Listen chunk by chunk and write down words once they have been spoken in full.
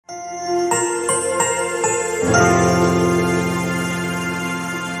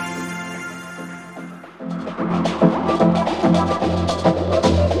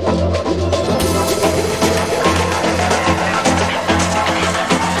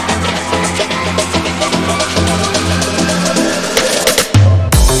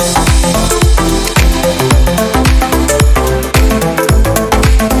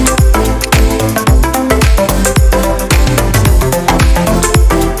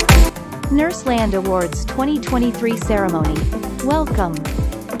Nurse.Land Awards 2023 ceremony. Welcome.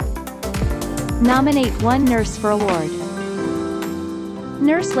 Nominate one nurse for award.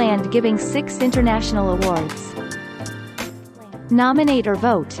 Nurse.Land giving 6 international awards. Nominate or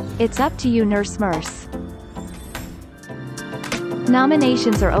vote, it's up to you. Nurse.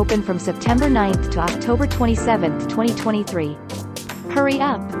 Nominations are open from September 9th to October 27th, 2023. Hurry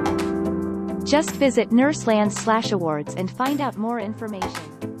up! Just visit Nurse.Land/awards and find out more information.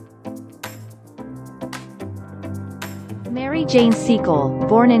 Mary Jane Seacole,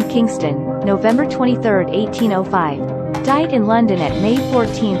 born in Kingston, November 23, 1805, died in London at May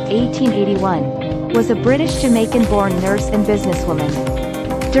 14, 1881, was a British-Jamaican-born nurse and businesswoman.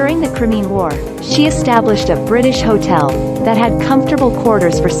 During the Crimean War, she established a British hotel that had comfortable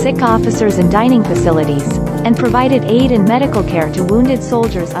quarters for sick officers and dining facilities, and provided aid and medical care to wounded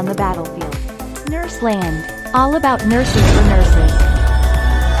soldiers on the battlefield. Nurse.Land, all about nurses for nurses.